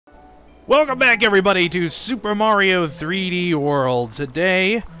Welcome back, everybody, to Super Mario 3D World.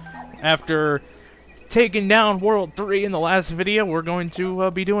 Today, after taking down World 3 in the last video, we're going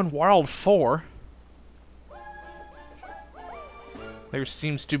to be doing World 4. There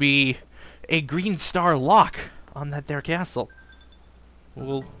seems to be a green star lock on that there castle.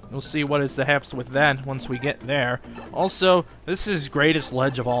 We'll see what is the haps with that once we get there. Also, this is greatest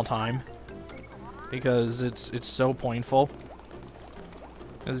ledge of all time because it's so pointful.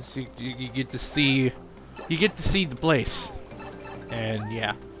 As you get to see the place, and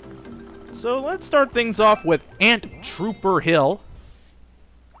yeah. So let's start things off with Ant Trooper Hill,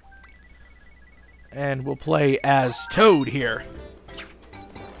 and we'll play as Toad here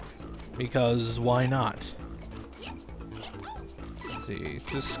because why not? Let's see,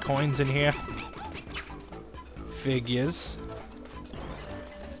 there's coins in here, figures.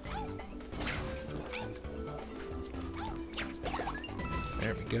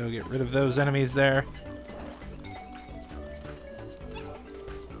 There we go, get rid of those enemies there.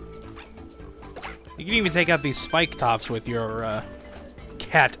 You can even take out these spike tops with your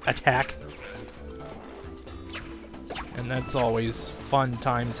cat attack. And that's always fun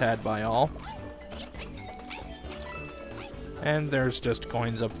times had by all. And there's just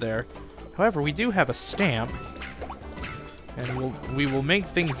coins up there. However, we do have a stamp. And we will make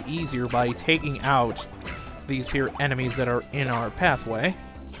things easier by taking out these here enemies that are in our pathway.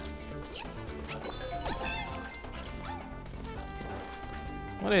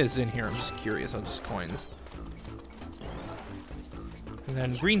 What is in here? I'm just curious. Oh, just coins. And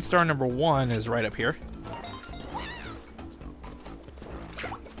then green star number 1 is right up here.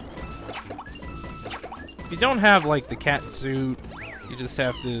 If you don't have like the cat suit, you just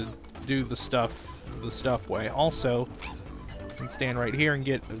have to do the stuff way. Also, you can stand right here and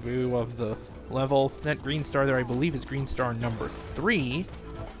get a view of the level. That green star there, I believe, is green star number 3,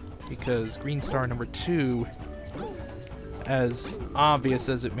 because green star number 2, as obvious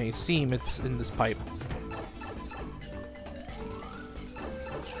as it may seem, it's in this pipe.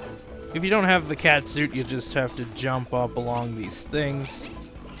 If you don't have the cat suit, you just have to jump up along these things.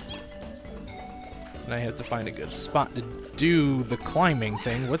 And I have to find a good spot to do the climbing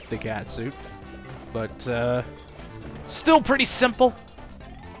thing with the cat suit. But, still pretty simple.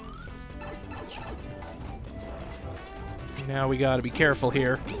 Now we gotta be careful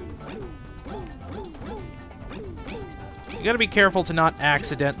here. You gotta be careful to not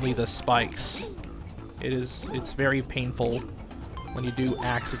accidentally the spikes. It's very painful when you do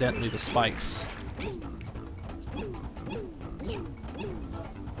accidentally the spikes.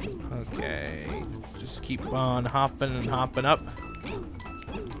 Okay, just keep on hopping and hopping up.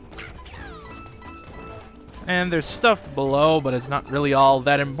 And there's stuff below, but it's not really all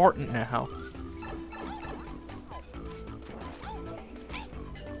that important now.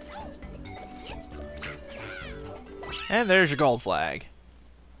 And there's your gold flag.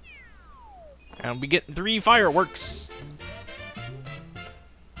 And we get 3 fireworks.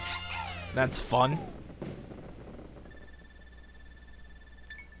 That's fun.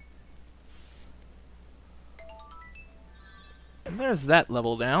 And there's that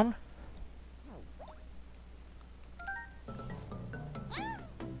level down.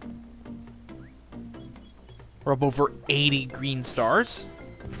 We're up over 80 green stars.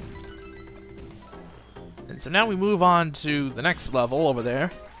 And so now we move on to the next level over there.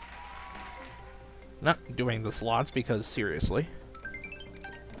 Not doing the slots because, seriously.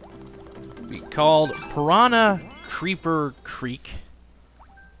 Be called Piranha Creeper Creek.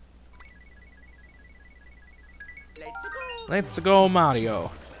 Let's go,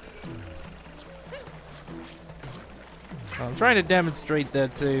 Mario. I'm trying to demonstrate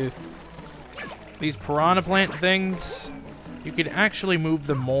that these piranha plant things, you could actually move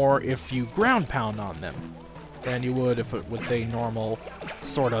them more if you ground pound on them than you would if it was a normal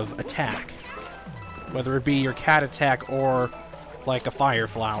sort of attack. Whether it be your cat attack or like a fire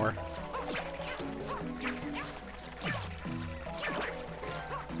flower.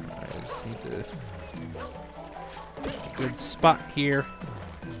 I just need to get a good spot here.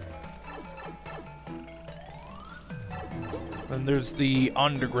 Then there's the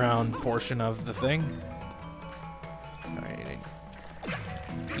underground portion of the thing. Alright,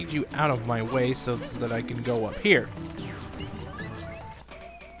 I need you out of my way so that I can go up here.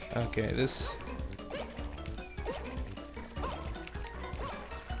 Okay, this...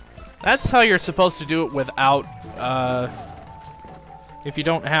 That's how you're supposed to do it without, if you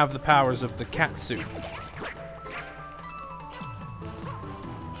don't have the powers of the cat suit.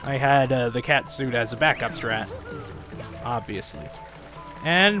 I had the cat suit as a backup strat, obviously.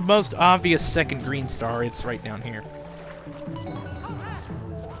 And most obvious second green star, it's right down here.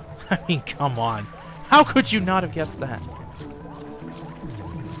 I mean, come on. How could you not have guessed that?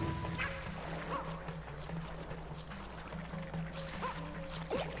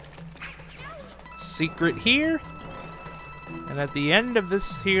 Secret here. And at the end of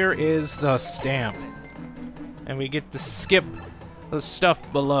this here is the stamp. And we get to skip the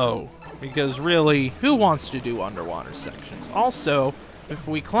stuff below. Because really, who wants to do underwater sections? Also, if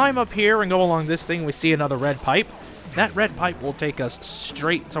we climb up here and go along this thing, we see another red pipe. That red pipe will take us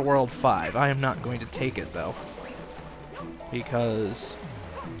straight to World 5. I am not going to take it, though. Because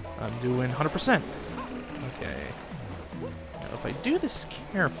I'm doing 100%. Okay. Now, if I do this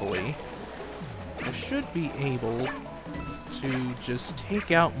carefully, I should be able to just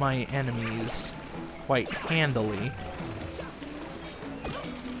take out my enemies quite handily.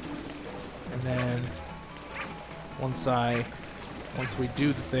 And then, once we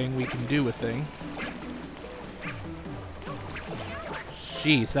do the thing, we can do a thing.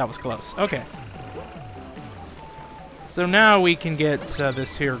 Jeez, that was close. Okay. So now we can get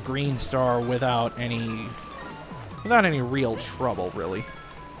this here green star without any real trouble, really.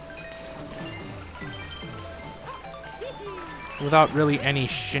 Without really any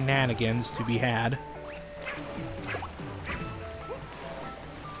shenanigans to be had.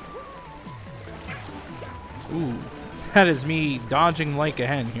 Ooh, that is me dodging like a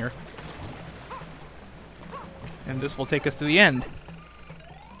hen here. And this will take us to the end.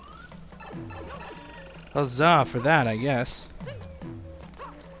 Huzzah for that, I guess.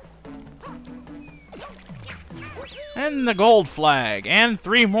 And the gold flag, and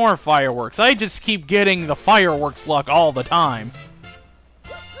 3 more fireworks. I just keep getting the fireworks luck all the time.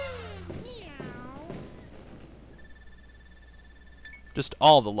 Just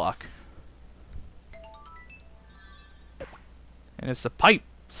all the luck. And it's a pipe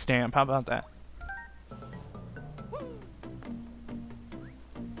stamp, how about that?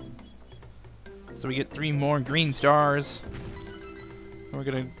 So we get 3 more green stars. And we're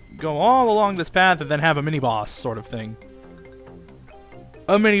gonna go all along this path and then have a mini-boss sort of thing.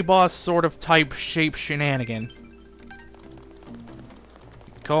 A mini-boss sort of type shape shenanigan.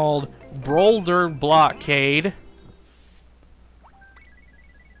 Called Brolder Blockade.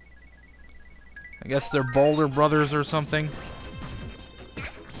 I guess they're Boulder Brothers or something.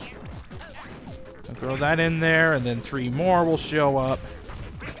 I'll throw that in there, and then 3 more will show up.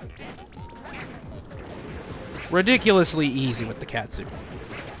 Ridiculously easy with the catsuit.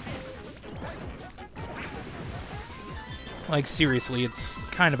 Like, seriously, it's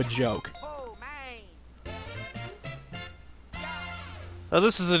kind of a joke. So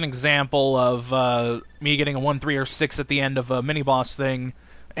this is an example of me getting a 1, 3, or 6 at the end of a mini-boss thing,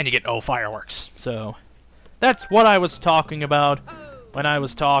 and you get no fireworks. So that's what I was talking about when I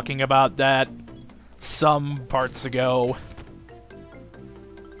was talking about that some parts ago.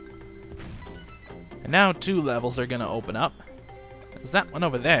 And now 2 levels are gonna open up. There's that one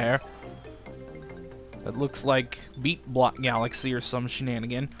over there. That looks like Beat Block Galaxy or some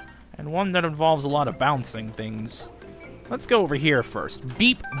shenanigan. And one that involves a lot of bouncing things. Let's go over here first.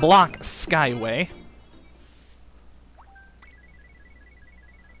 Beat Block Skyway.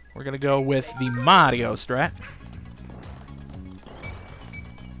 We're gonna go with the Mario strat.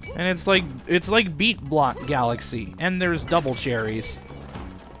 And it's like Beat Block Galaxy. And there's double cherries.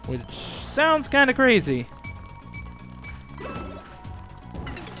 Which sounds kind of crazy.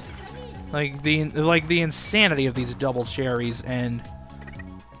 Like the insanity of these double cherries and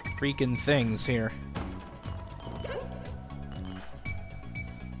freaking things here.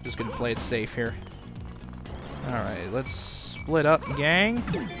 Just gonna play it safe here. Alright, let's split up, gang.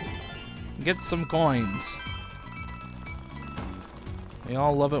 Get some coins. We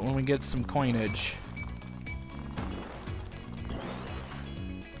all love it when we get some coinage.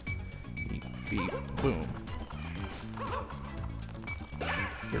 Beep, beep, boom.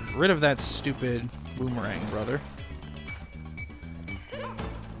 Get rid of that stupid boomerang, brother.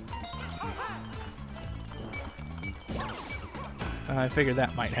 I figured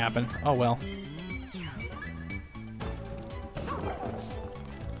that might happen. Oh well.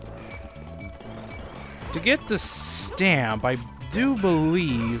 To get the stamp, I do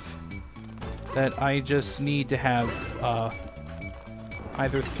believe that I just need to have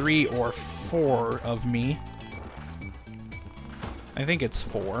either 3 or 4 of me. I think it's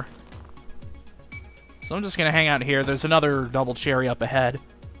 4. So I'm just gonna hang out here. There's another double cherry up ahead.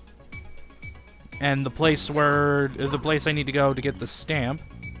 And the place I need to go to get the stamp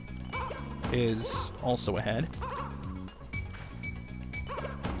is also ahead.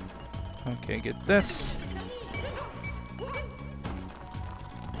 Okay, get this.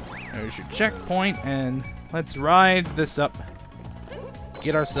 There's your checkpoint, and let's ride this up.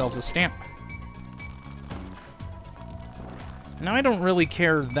 get ourselves a stamp. Now, I don't really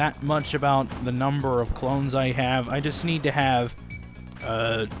care that much about the number of clones I have. I just need to have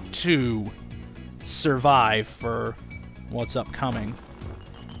 2 survive for what's upcoming.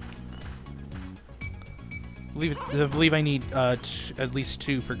 I believe I need at least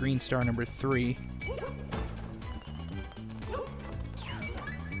 2 for Green Star number 3.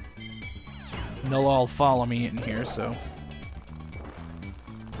 And they'll all follow me in here, so...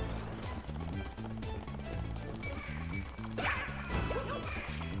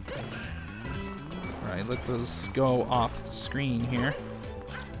 Alright, let those go off the screen here.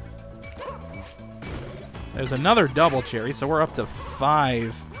 There's another double cherry, so we're up to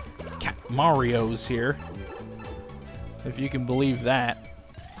 5 Cat Marios here. If you can believe that.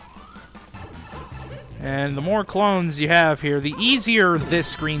 And the more clones you have here, the easier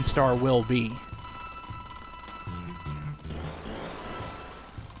this Green Star will be.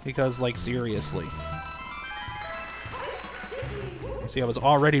 Because, like, seriously. See, I was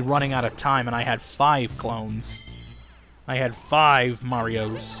already running out of time, and I had 5 clones. I had 5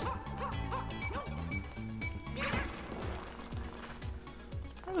 Marios.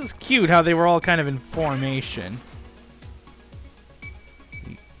 That was cute how they were all kind of in formation.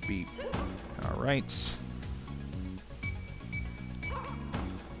 Beep, beep. Alright.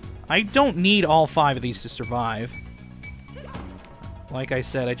 I don't need all 5 of these to survive. Like I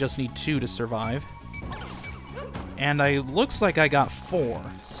said, I just need 2 to survive. And looks like I got 4,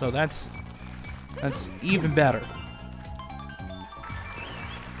 so that's even better.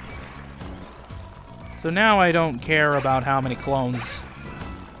 So now I don't care about how many clones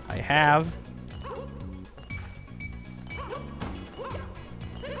I have.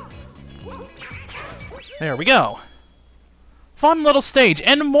 There we go. Fun little stage,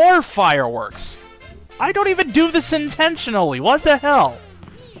 and more fireworks. I don't even do this intentionally. What the hell?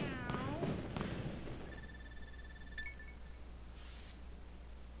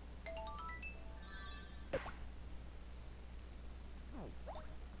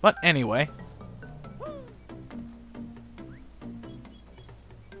 But anyway.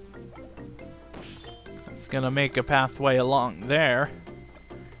 It's gonna make a pathway along there.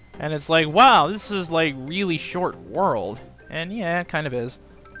 And it's like, wow, this is like really short world. And yeah, it kind of is.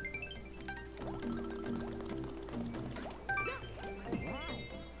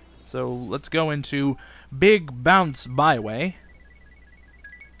 So let's go into Big Bounce Byway.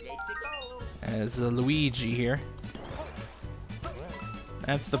 As Luigi here.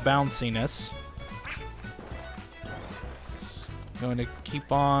 That's the bounciness. Going to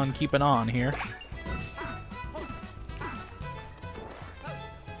keep on keeping on here.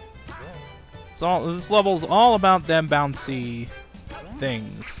 So this level's all about them bouncy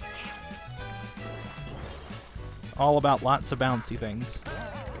things. All about lots of bouncy things.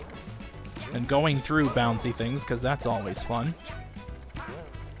 And going through bouncy things, because that's always fun.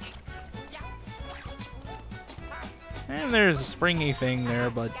 And there's a springy thing there,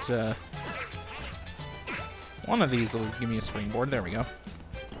 but one of these will give me a springboard. There we go.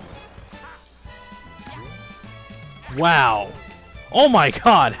 Wow. Oh my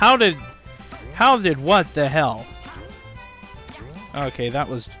god, how did what the hell? Okay, that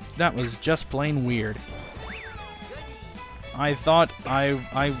was just plain weird. I thought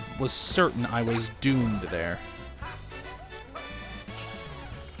I was certain I was doomed there.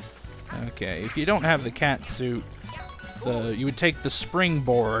 Okay, if you don't have the cat suit, you would take the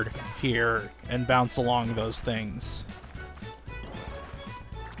springboard here and bounce along those things.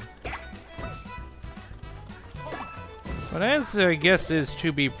 But as I guess is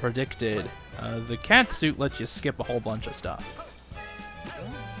to be predicted, the cat suit lets you skip a whole bunch of stuff.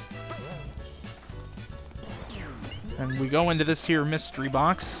 And we go into this here mystery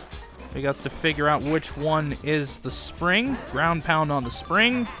box. We got to figure out which one is the spring, ground pound on the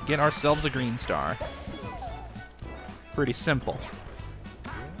spring, get ourselves a green star. Pretty simple.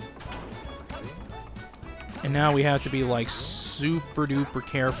 And now we have to be like super duper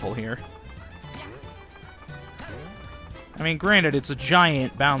careful here. I mean, granted, it's a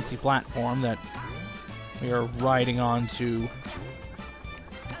giant bouncy platform that we are riding on to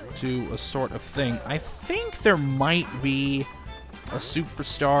a sort of thing. I think there might be a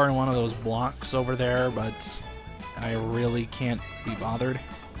superstar in one of those blocks over there, but I really can't be bothered.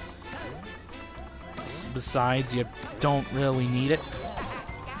 Besides, you don't really need it,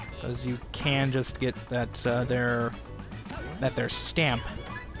 because you can just get that their stamp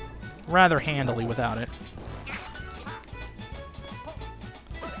rather handily without it.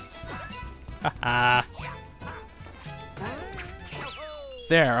 Haha.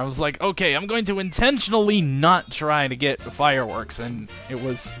 there. I was like, okay, I'm going to intentionally not try to get fireworks, and it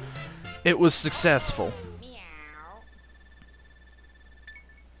was successful.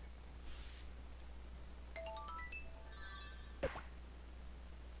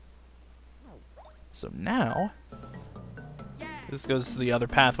 So now, this goes to the other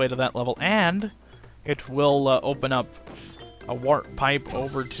pathway to that level, and it will open up a warp pipe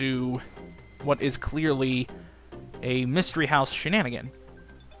over to what is clearly a mystery house shenanigan.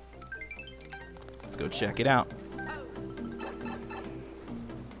 Let's go check it out.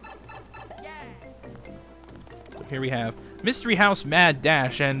 So here we have Mystery House Mad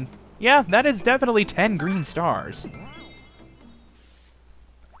Dash, and yeah, that is definitely 10 green stars.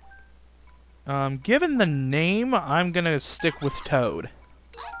 Given the name, I'm gonna stick with Toad,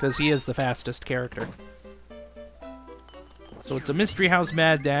 because he is the fastest character. So it's a Mystery House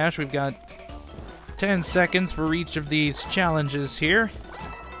Mad Dash. We've got 10 seconds for each of these challenges here.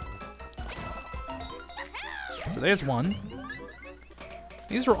 So there's one.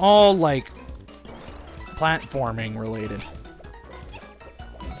 These are all, like, platforming related.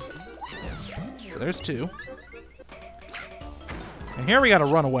 So there's two. And here we gotta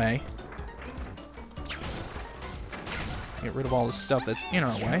run away. Get rid of all the stuff that's in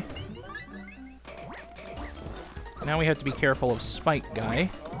our way. Now we have to be careful of Spike Guy.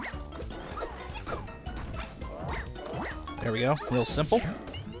 There we go. Real simple.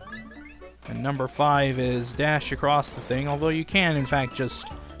 And number 5 is dash across the thing, although you can, in fact, just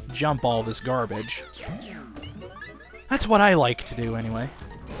jump all this garbage. That's what I like to do, anyway.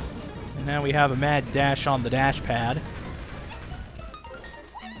 And now we have a mad dash on the dash pad.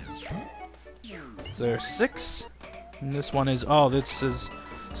 So there's 6. And this one is... oh, this is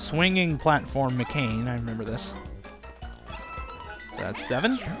Swinging Platform McCain. I remember this. So that's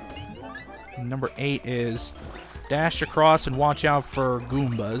 7. And number 8 is dash across and watch out for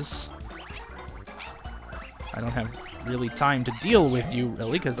Goombas. I don't have really time to deal with you,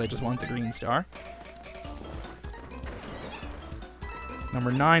 really, because I just want the green star.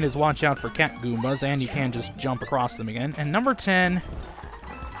 Number 9 is watch out for Cat Goombas, and you can just jump across them again. And number 10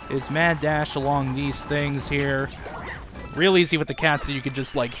 is mad dash along these things here. Real easy with the cats, so you could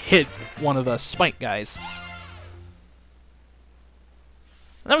just, like, hit one of the Spike guys.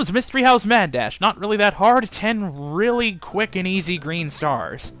 That was Mystery House Mad Dash. Not really that hard. 10 really quick and easy green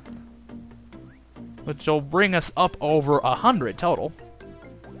stars. Which will bring us up over 100 total.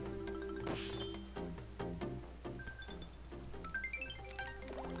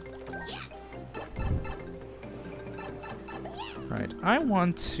 Right, I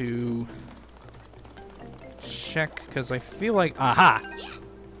want to check, because I feel like... aha!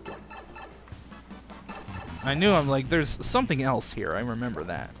 I knew, I'm like, there's something else here. I remember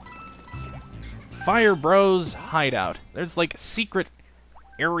that. Fire Bros Hideout. There's, like, secret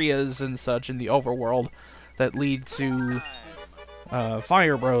areas and such in the overworld that lead to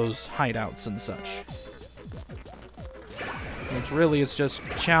Fire Bros hideouts and such. Which really is just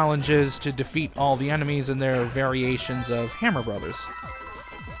challenges to defeat all the enemies and their variations of Hammer Brothers.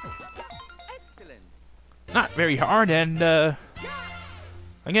 Not very hard, and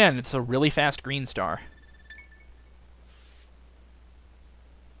again, it's a really fast green star.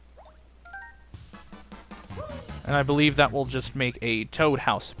 And I believe that will just make a Toad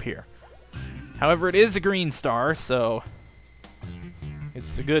house appear. However, it is a green star, so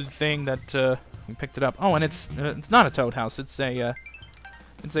it's a good thing that we picked it up. Oh, and it's not a Toad house. It's a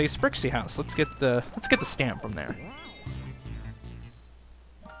Sprixie house. Let's get the stamp from there.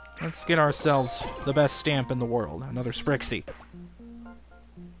 Let's get ourselves the best stamp in the world. Another Sprixie.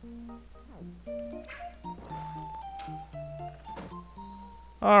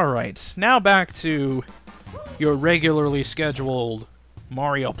 Alright, now back to your regularly scheduled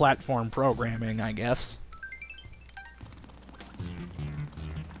Mario platform programming, I guess.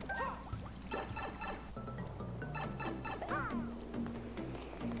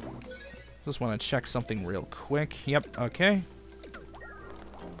 Just want to check something real quick. Yep, okay.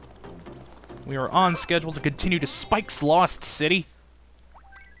 We are on schedule to continue to Spike's Lost City.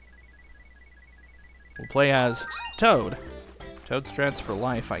 We'll play as Toad. Toad strats for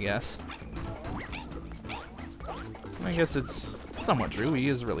life, I guess. I guess it's somewhat true. He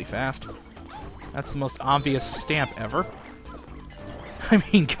is really fast. That's the most obvious stamp ever. I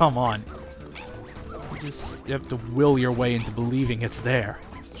mean, come on. You have to will your way into believing it's there.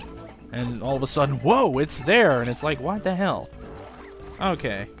 And all of a sudden, whoa, it's there! And it's like, what the hell?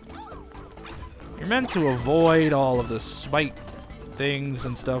 Okay. You're meant to avoid all of the spike things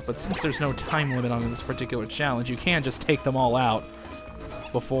and stuff, but since there's no time limit on this particular challenge, you can just take them all out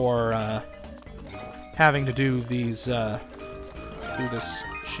before having to do these do this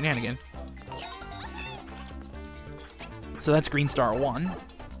shenanigan. So that's Green Star 1.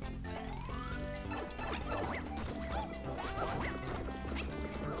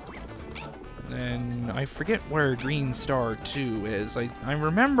 And I forget where Green Star 2 is. I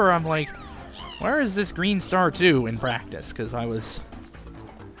remember I'm like, where is this Green Star 2 in practice? Because I was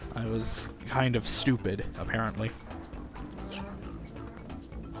kind of stupid, apparently.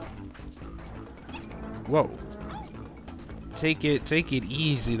 Whoa. Take it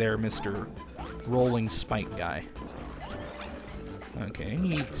easy there, Mr. Rolling Spike guy. Okay, I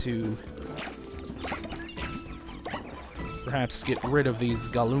need to perhaps get rid of these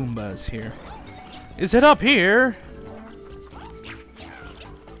Galoombas here. Is it up here?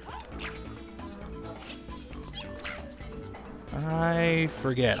 I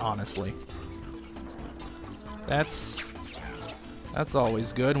forget, honestly. That's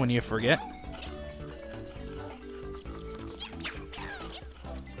always good when you forget.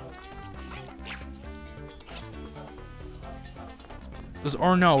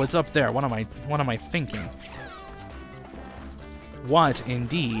 Or no, it's up there. What am I thinking? What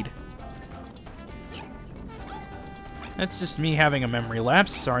indeed? That's just me having a memory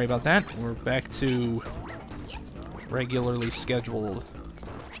lapse. Sorry about that. We're back to regularly scheduled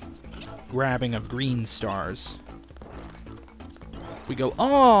grabbing of green stars. If we go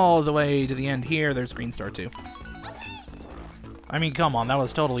all the way to the end here, there's Green Star 2. I mean, come on, that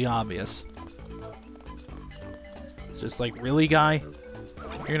was totally obvious. It's just like, really, guy?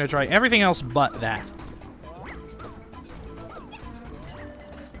 You're gonna try everything else but that.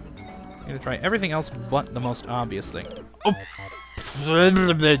 You're gonna try everything else but the most obvious thing. Oh!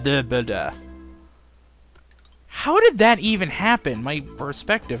 How did that even happen? My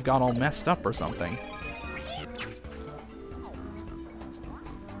perspective got all messed up or something.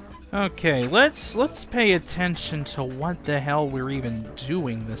 Okay, let's pay attention to what the hell we're even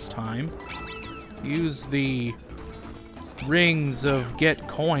doing this time. Use the rings of get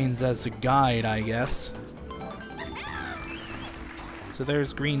coins as a guide, I guess. So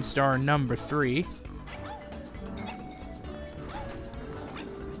there's Green Star number 3.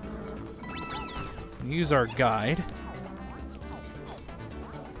 Use our guide.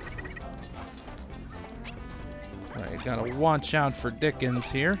 Alright, gotta watch out for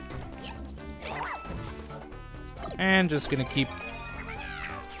Dickens here. And just gonna keep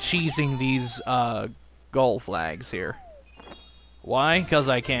cheesing these goal flags here. Why? 'Cause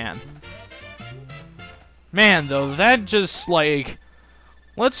I can. Man, though, that just, like...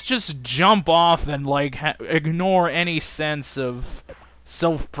 Let's just jump off and, like, ignore any sense of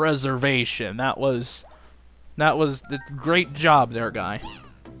self-preservation. That was a great job there, guy.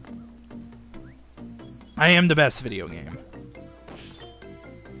 I am the best video game.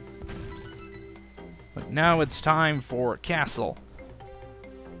 But now it's time for Castle.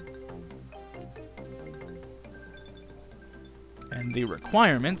 And the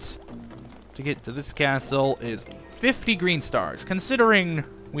requirement to get to this castle is 50 green stars. Considering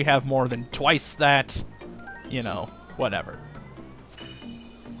we have more than twice that, you know, whatever.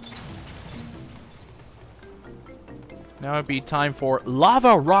 Now it'd be time for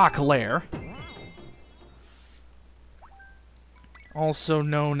Lava Rock Lair. Also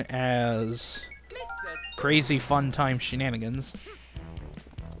known as Crazy Fun Time Shenanigans.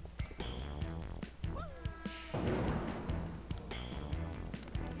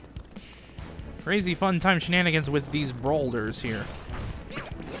 Crazy Fun Time Shenanigans with these Brolders here.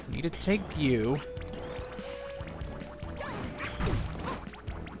 Need to take you.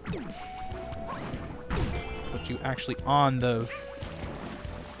 Put you actually on the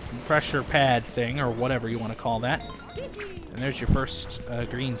pressure pad thing, or whatever you want to call that. And there's your first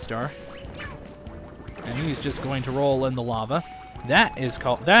green star. And he's just going to roll in the lava. That is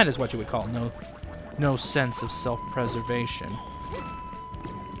what you would call no sense of self-preservation.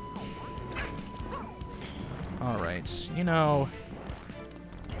 Alright, you know,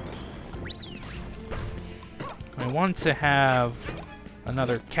 I want to have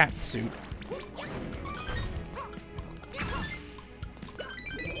another cat suit.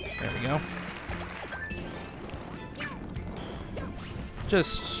 There we go.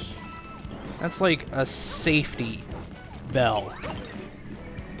 That's like a safety bell.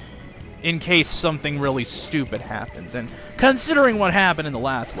 In case something really stupid happens. And considering what happened in the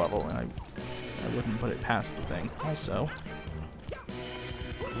last level, I wouldn't put it past the thing. Also,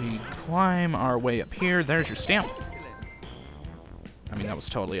 we climb our way up here. There's your stamp. I mean, that was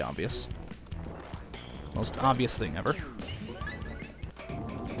totally obvious. Most obvious thing ever.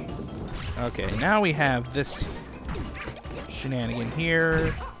 Okay, now we have this shenanigan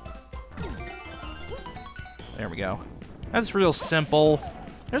here. There we go. That's real simple.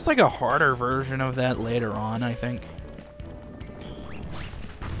 There's like a harder version of that later on, I think.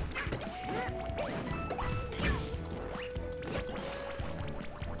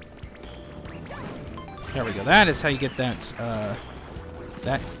 There we go. That is how you get that,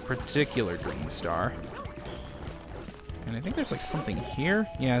 that particular green star. And I think there's like something here.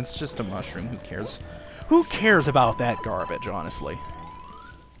 Yeah, it's just a mushroom. Who cares? Who cares about that garbage, honestly?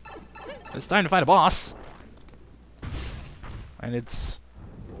 It's time to fight a boss. And it's...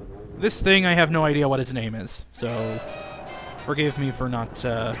 this thing, I have no idea what its name is. So, forgive me for not,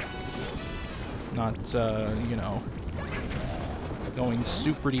 you know, going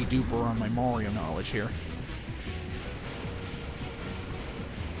super-duper on my Mario knowledge here.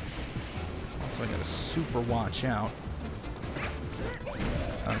 Also, I gotta super watch out.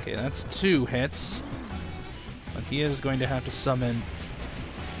 Okay, that's 2 hits. But he is going to have to summon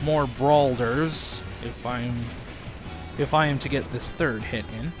more Brawlers if I am to get this 3rd hit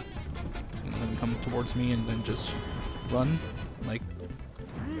in. And then come towards me and then just run like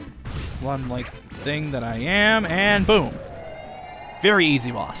thing that I am, and boom. Very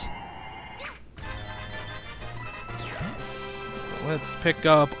easy boss. Let's pick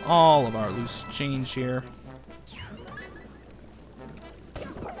up all of our loose change here.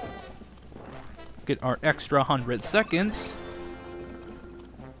 Get our extra 100 seconds.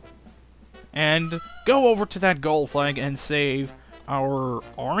 And go over to that gold flag and save our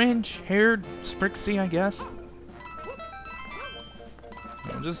orange-haired Sprixie, I guess.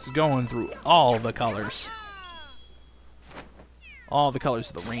 I'm just going through all the colors. All the colors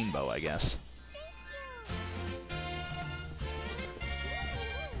of the rainbow, I guess.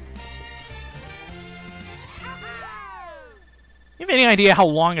 You have any idea how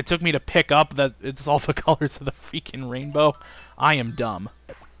long it took me to pick up that it's all the colors of the freaking rainbow? I am dumb.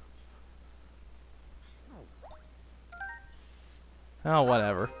 Oh,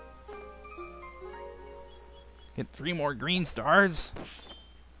 whatever. Get 3 more green stars.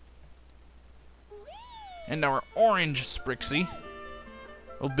 And our orange Sprixie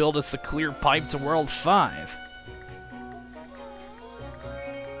will build us a clear pipe to World 5.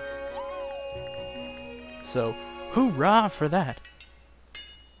 So, hoorah for that.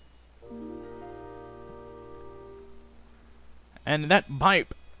 And that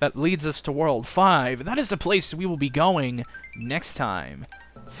pipe that leads us to World 5, that is the place we will be going next time.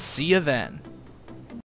 See you then.